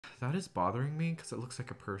That is bothering me because it looks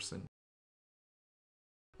like a person.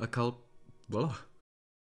 Ugh.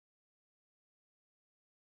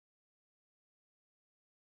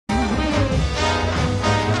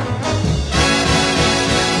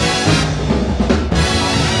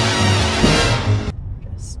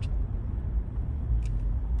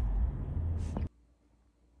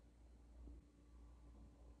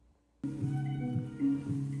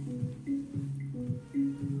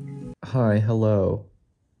 Hi, hello.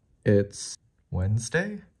 It's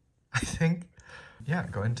Wednesday, I think. Yeah,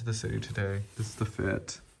 going to the city today. This is the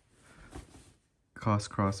fit. COS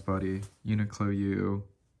crossbody, Uniqlo U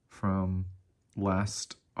from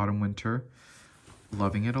last autumn winter.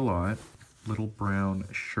 Loving it a lot. Little brown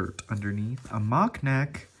shirt underneath, a mock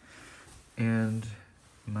neck, and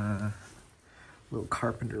my little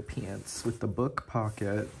carpenter pants with the book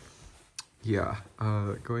pocket. Yeah,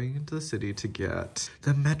 going into the city to get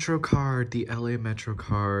the Metro card, the LA Metro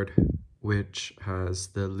card, which has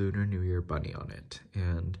the Lunar New Year bunny on it.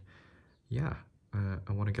 And yeah,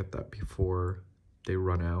 I want to get that before they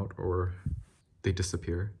run out or they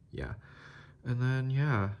disappear. Yeah. And then,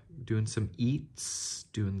 yeah, doing some eats,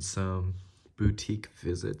 doing some boutique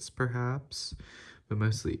visits perhaps, but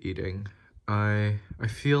mostly eating. I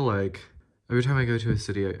feel like every time I go to a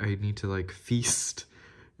city, I need to like feast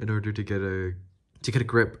in order to get a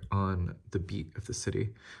grip on the beat of the city.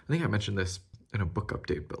 I think I mentioned this in a book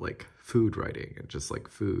update, but like food writing and just like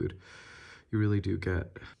food, you really do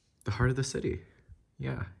get the heart of the city.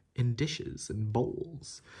 Yeah, in dishes and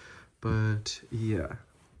bowls. But yeah,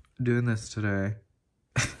 doing this today.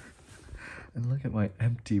 And look at my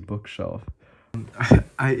empty bookshelf.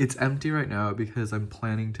 It's empty right now because I'm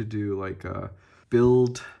planning to do like a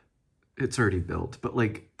build. It's already built, but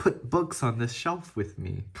like put books on this shelf with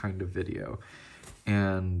me kind of video.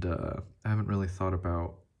 And I haven't really thought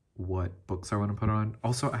about what books I want to put on.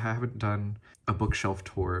 Also, I haven't done a bookshelf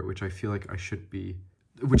tour, which I feel like I should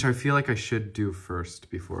do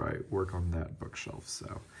first before I work on that bookshelf.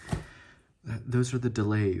 So those are the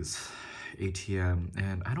delays, ATM,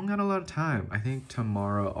 and I don't got a lot of time. I think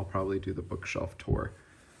tomorrow I'll probably do the bookshelf tour.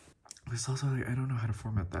 There's also like, I don't know how to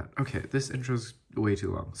format that. Okay, this intro's way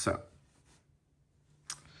too long, so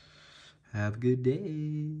have a good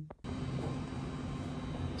day.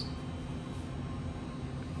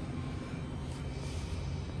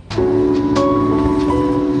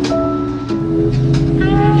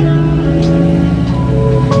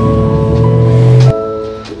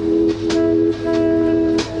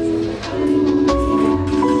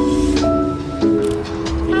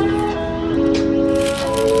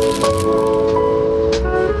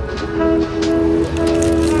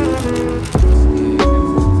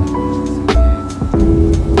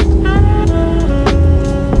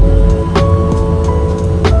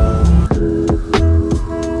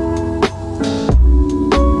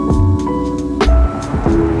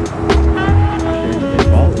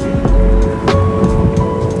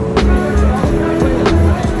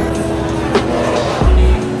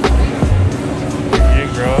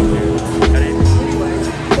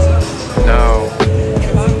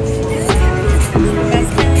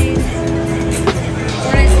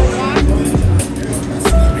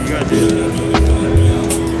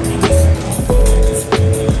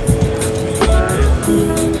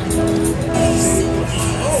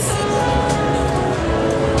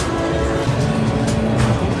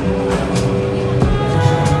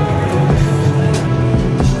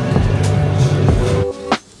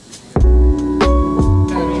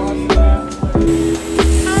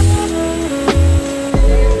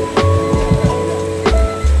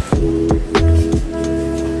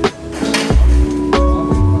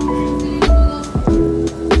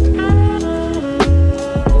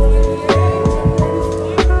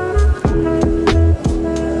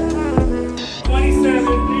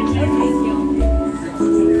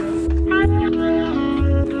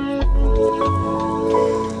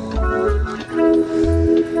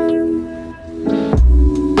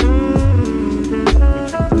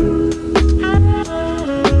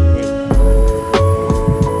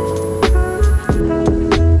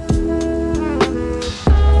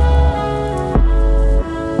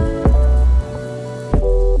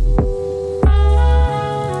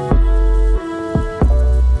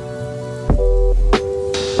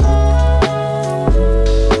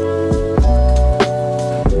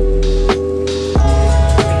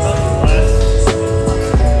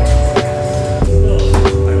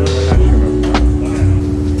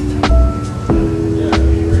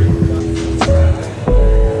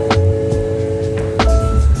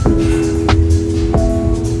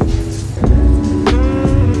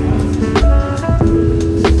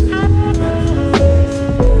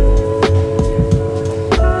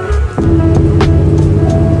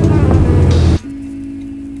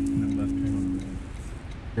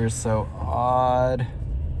 weather's so odd.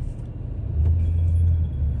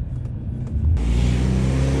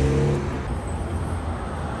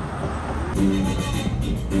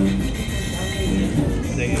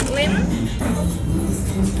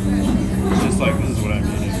 It's just like, this is what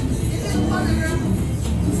I'm eating.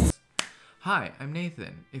 Hi, I'm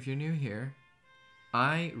Nathan. If you're new here,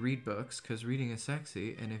 I read books because reading is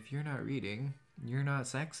sexy, and if you're not reading, you're not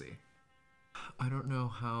sexy. I don't know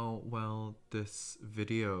how well this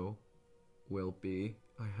video will be.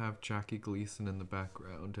 I have Jackie Gleason in the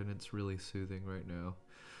background, and it's really soothing right now.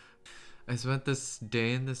 I spent this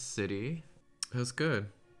day in the city. It was good.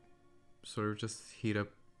 Sort of just heat up.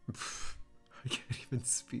 I can't even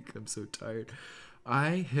speak. I'm so tired.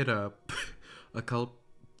 I hit up a couple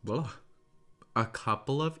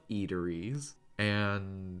of eateries,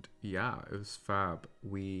 and yeah, it was fab.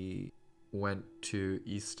 We went to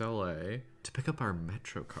East LA to pick up our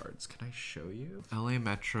Metro cards. Can I show you? LA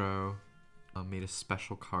Metro made a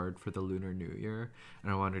special card for the Lunar New Year,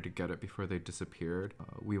 and I wanted to get it before they disappeared.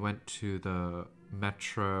 We went to the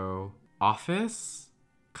Metro office,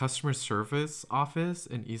 customer service office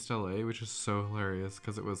in East LA, which is so hilarious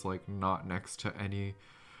because it was like not next to any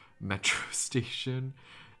metro station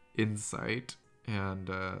in sight. And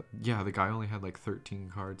yeah, the guy only had like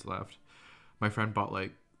 13 cards left. My friend bought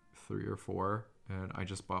like 3 or 4, and I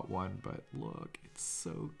just bought 1, but look, it's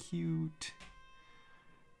so cute.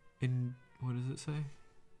 In, what does it say?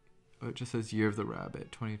 Oh, it just says Year of the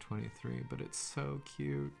Rabbit 2023, but it's so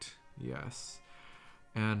cute. Yes.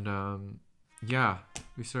 And yeah,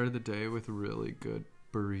 we started the day with really good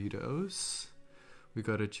burritos. We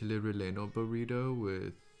got a chile relleno burrito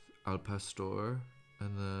with al pastor,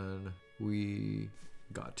 and then we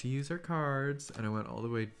got to use our cards, and I went all the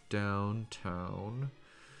way downtown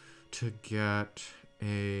to get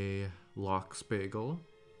a lox bagel,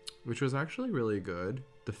 which was actually really good.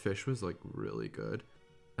 The fish was like really good.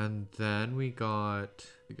 And then we got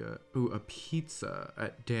a pizza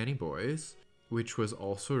at Danny Boy's, which was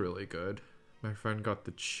also really good. My friend got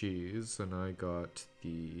the cheese, and I got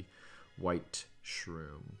the white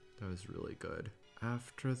shroom. That was really good.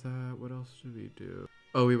 After that, what else did we do?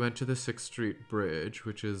 Oh, we went to the 6th Street Bridge,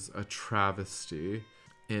 which is a travesty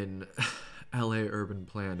in LA urban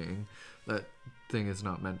planning. That thing is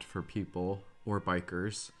not meant for people or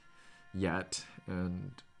bikers yet,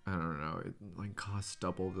 and I don't know, it like costs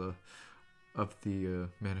double the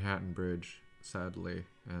Manhattan Bridge, sadly,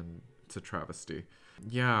 and it's a travesty.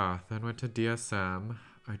 Yeah, then went to DSM.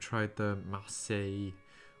 I tried the Marseille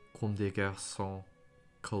Comme des Garçons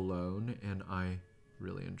cologne, and I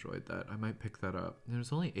really enjoyed that. I might pick that up. And it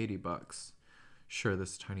was only $80. Sure,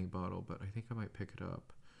 this tiny bottle, but I think I might pick it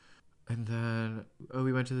up. And then, oh,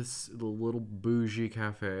 we went to this little bougie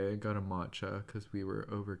cafe and got a matcha because we were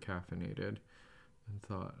over caffeinated and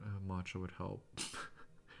thought matcha would help.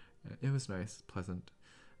 It was nice, pleasant.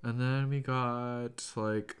 And then we got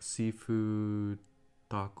like seafood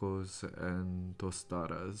tacos and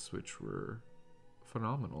tostadas, which were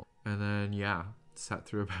phenomenal. And then, yeah, sat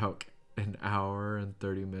through about an hour and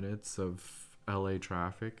 30 minutes of LA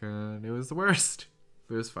traffic, and it was the worst.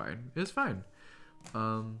 It was fine. It was fine.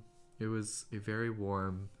 It was a very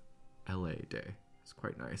warm LA day. It's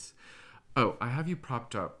quite nice. Oh, I have you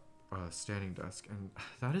propped up standing desk, and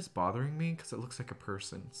that is bothering me because it looks like a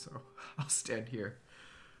person, so I'll stand here.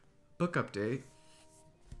 Book update.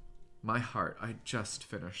 My heart, I just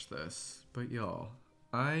finished this, but y'all,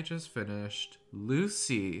 I just finished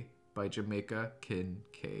Lucy by Jamaica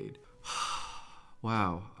Kincaid.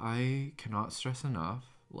 Wow, I cannot stress enough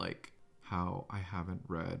like how I haven't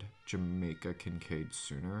read Jamaica Kincaid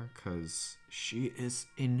sooner, because she is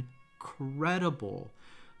incredible.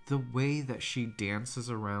 The way that she dances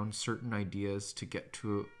around certain ideas to get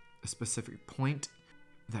to a specific point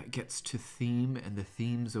that gets to theme, and the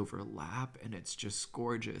themes overlap, and it's just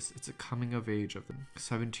gorgeous. It's a coming of age of a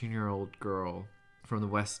 17-year-old girl from the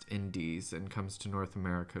West Indies and comes to North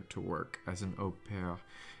America to work as an au pair.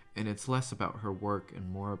 And it's less about her work and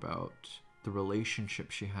more about the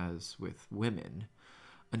relationship she has with women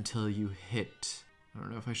until you hit, I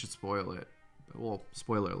don't know if I should spoil it, but well,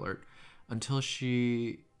 spoiler alert, until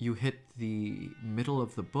you hit the middle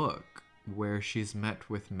of the book where she's met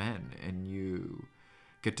with men, and you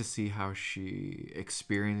get to see how she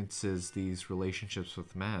experiences these relationships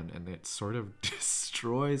with men, and it sort of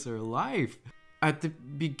destroys her life. At the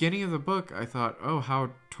beginning of the book, I thought, oh,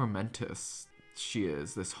 how tormentous she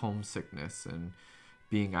is, this homesickness and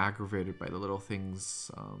being aggravated by the little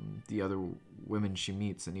things the other women she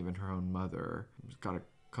meets, and even her own mother. She's got a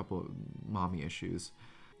couple of mommy issues.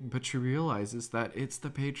 But she realizes that it's the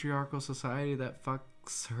patriarchal society that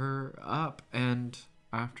fucks her up, and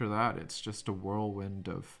after that, it's just a whirlwind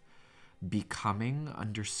of becoming,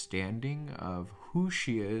 understanding of who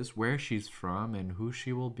she is, where she's from, and who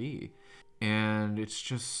she will be. And it's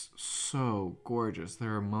just so gorgeous.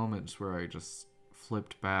 There are moments where I just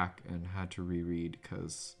flipped back and had to reread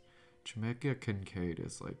because Jamaica Kincaid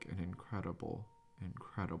is like an incredible,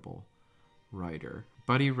 incredible writer.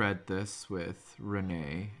 Buddy read this with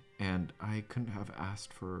Renee, and I couldn't have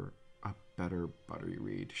asked for a better Buddy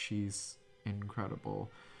read. She's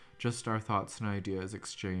incredible. Just our thoughts and ideas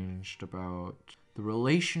exchanged about the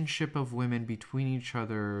relationship of women between each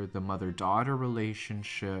other, the mother-daughter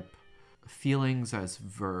relationship, feelings as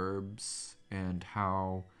verbs, and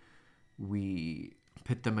how we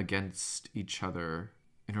pit them against each other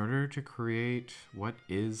in order to create what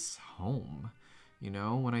is home. You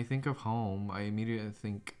know, when I think of home, I immediately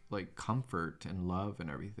think like comfort and love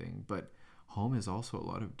and everything, but home is also a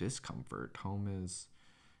lot of discomfort. Home is,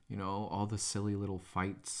 you know, all the silly little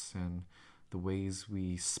fights and the ways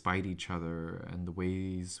we spite each other and the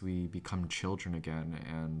ways we become children again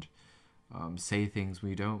and say things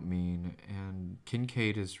we don't mean. And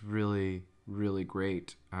Kincaid is really, really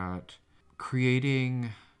great at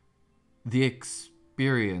creating the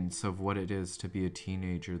experience of what it is to be a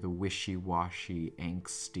teenager, the wishy-washy,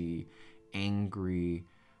 angsty, angry,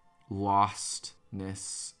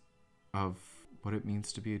 lostness of what it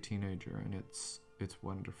means to be a teenager. And it's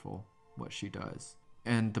wonderful what she does.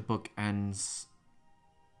 And the book ends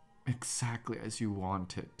exactly as you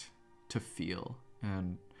want it to feel.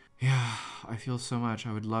 And yeah, I feel so much.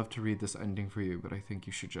 I would love to read this ending for you, but I think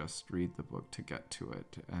you should just read the book to get to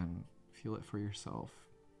it and feel it for yourself.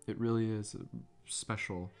 It really is a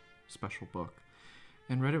special, special book.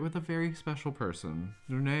 And read it with a very special person.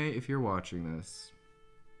 Renee, if you're watching this,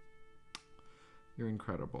 you're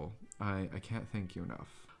incredible. I can't thank you enough.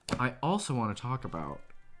 I also want to talk about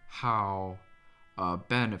how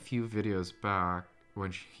Ben, a few videos back,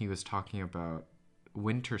 when he was talking about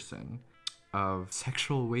Winterson of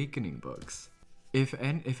Sexual Awakening books.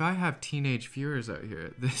 If I have teenage viewers out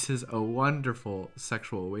here, this is a wonderful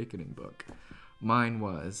Sexual Awakening book. Mine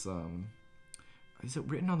was, is it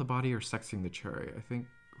Written on the Body or Sexing the Cherry? I think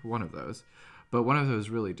one of those. But one of those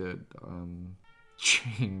really did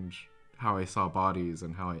change how I saw bodies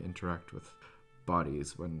and how I interact with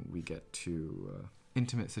bodies when we get to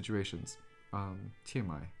intimate situations.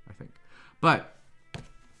 TMI, I think. But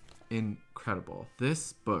incredible.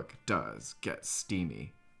 This book does get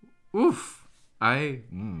steamy. Oof.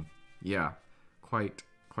 Yeah, quite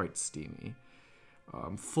steamy.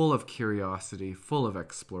 Full of curiosity, full of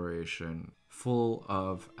exploration, full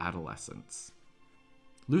of adolescence.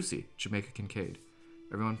 Lucy, Jamaica Kincaid.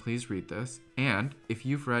 Everyone, please read this. And if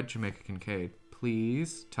you've read Jamaica Kincaid,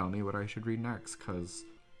 please tell me what I should read next, because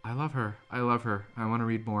I love her. I love her. I want to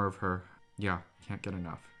read more of her. Yeah, can't get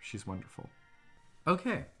enough. She's wonderful.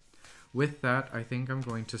 Okay, with that, I think I'm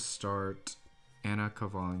going to start Anna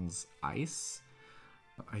Kavan's Ice.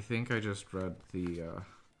 I think I just read the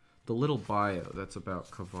little bio that's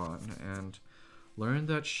about Kavan and learned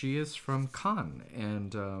that she is from Cannes,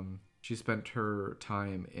 and she spent her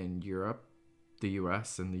time in Europe, the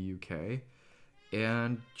US, and the UK,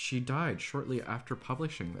 and she died shortly after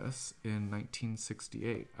publishing this in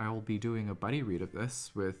 1968. I will be doing a buddy read of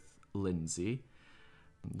this with Lindsay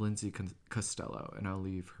Costello, and I'll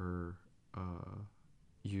leave her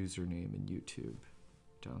username in YouTube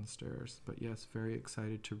downstairs. But yes, very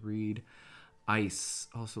excited to read Ice.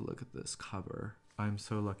 Also, look at this cover. I'm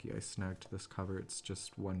so lucky I snagged this cover. It's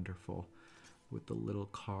just wonderful with the little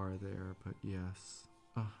car there. But yes,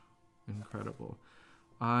 incredible.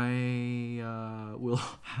 I will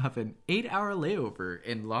have an 8-hour layover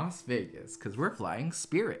in Las Vegas because we're flying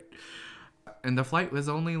Spirit. And the flight was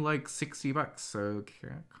only like $60, so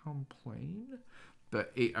can't complain.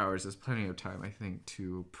 But 8 hours is plenty of time, I think,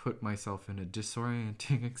 to put myself in a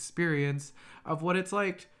disorienting experience of what it's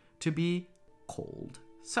like to be cold.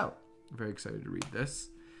 So, very excited to read this.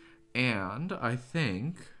 And I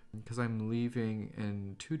think, because I'm leaving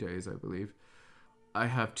in 2 days, I believe, I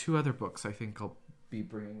have 2 other books I think I'll be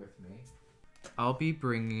bringing with me. I'll be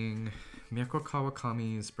bringing Mieko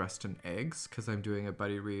Kawakami's Breast and Eggs, because I'm doing a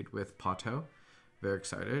buddy read with Pato. Very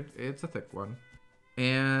excited. It's a thick one.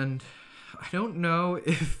 And I don't know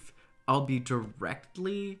if I'll be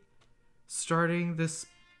directly starting this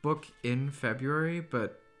book in February,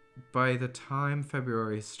 but by the time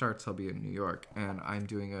February starts, I'll be in New York, and I'm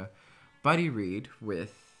doing a buddy read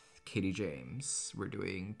with Katie James. We're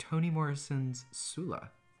doing Toni Morrison's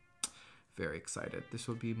Sula. Very excited. This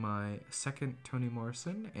will be my second Toni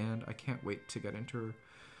Morrison, and I can't wait to get into her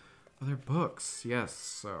other books. Yes,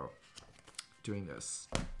 so doing this.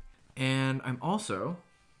 And I'm also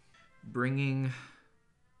bringing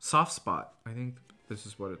Softspot. I think this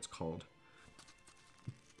is what it's called.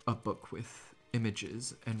 A book with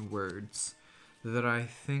images and words that I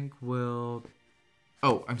think will...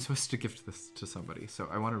 Oh, I'm supposed to gift this to somebody, so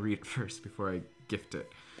I want to read it first before I gift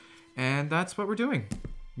it. And that's what we're doing.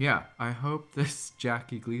 Yeah, I hope this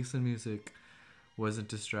Jackie Gleason music wasn't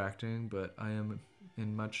distracting, but I am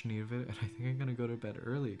in much need of it, and I think I'm gonna go to bed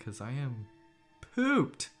early because I am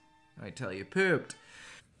pooped. I tell you, pooped.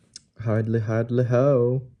 Hardly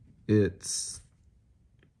ho. It's...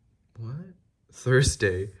 what?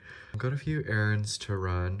 Thursday. I've got a few errands to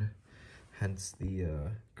run, hence the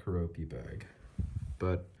Karopi bag.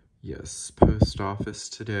 But yes, post office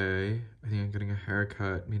today. I think I'm getting a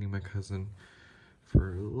haircut, meeting my cousin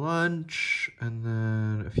for lunch, and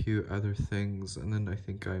then a few other things. And then I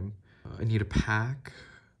think I need to pack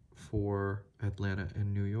for Atlanta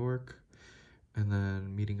and New York, and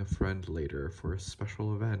then meeting a friend later for a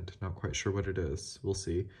special event. Not quite sure what it is. We'll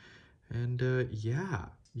see. And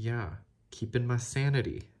yeah, keeping my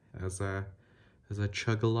sanity as I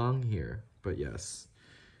chug along here. But yes.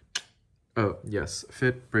 Oh, yes,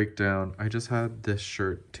 fit breakdown. I just had this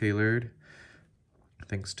shirt tailored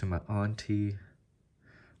thanks to my auntie.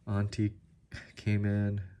 Auntie came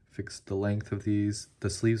in, fixed the length of these. The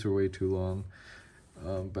sleeves were way too long,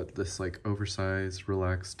 but this like oversized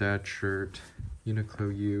relaxed dad shirt,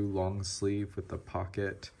 Uniqlo U, long sleeve with a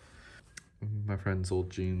pocket. My friend's old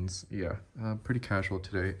jeans. Yeah, pretty casual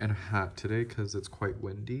today. And a hat today because it's quite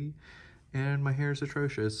windy. And my hair is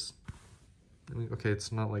atrocious. I mean, okay,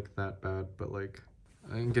 it's not like that bad, but like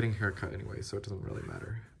I'm getting a haircut anyway, so it doesn't really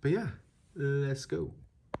matter. But yeah, let's go.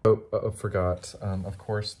 Oh, forgot. Of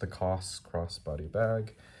course, the COS crossbody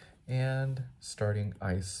bag and Starting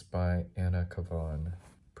Ice by Anna Kavan.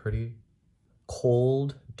 Pretty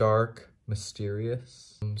cold, dark,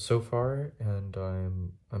 mysterious so far, and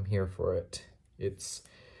I'm here for it. It's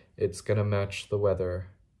gonna match the weather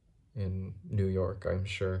in New York, I'm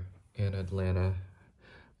sure, and Atlanta.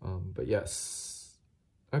 But yes,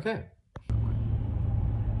 okay.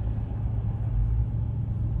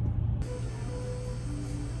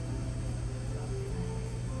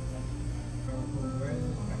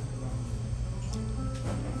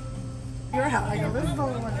 Your house. I go, this is the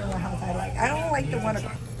only one in the house I like. I don't like the one.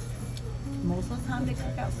 Most of the time they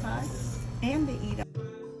cook outside and they eat out.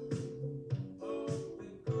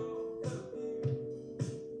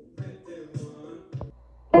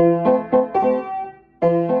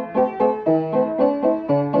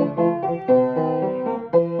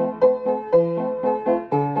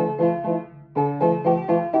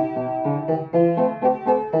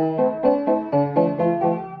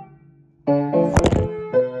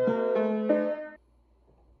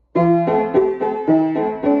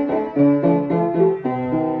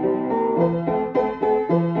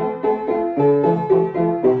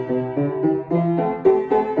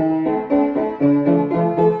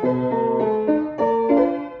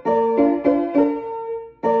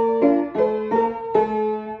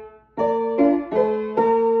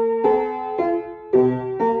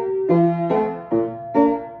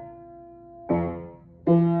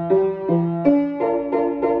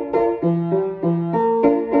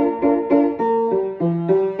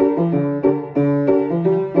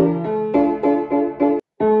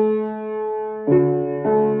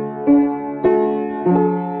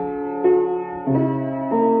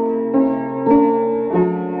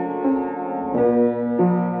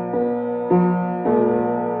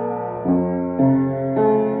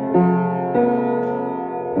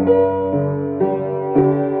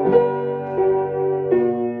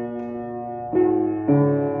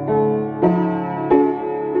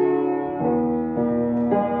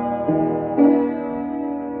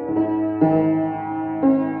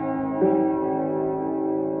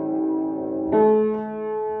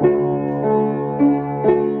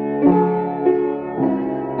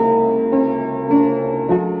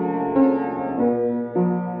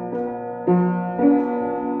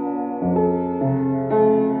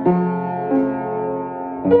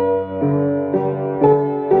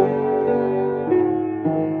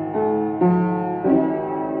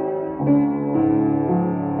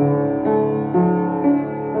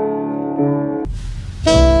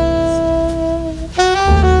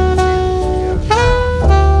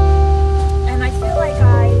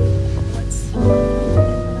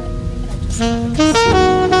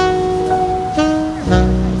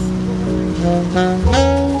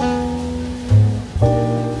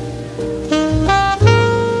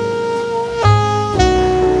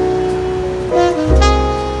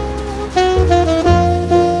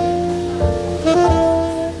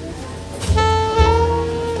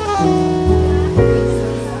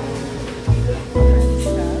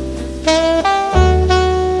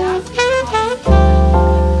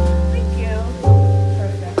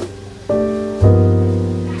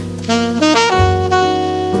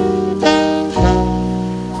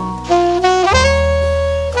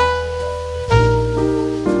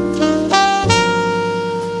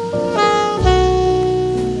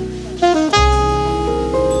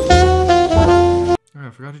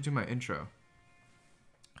 to do my intro.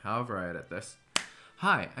 However I edit this.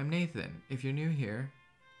 Hi, I'm Nathan. If you're new here,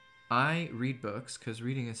 I read books because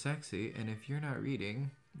reading is sexy, and if you're not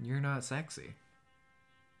reading, you're not sexy.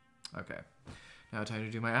 Okay, now time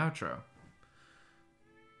to do my outro.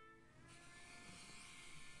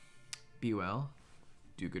 Be well,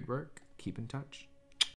 do good work, keep in touch.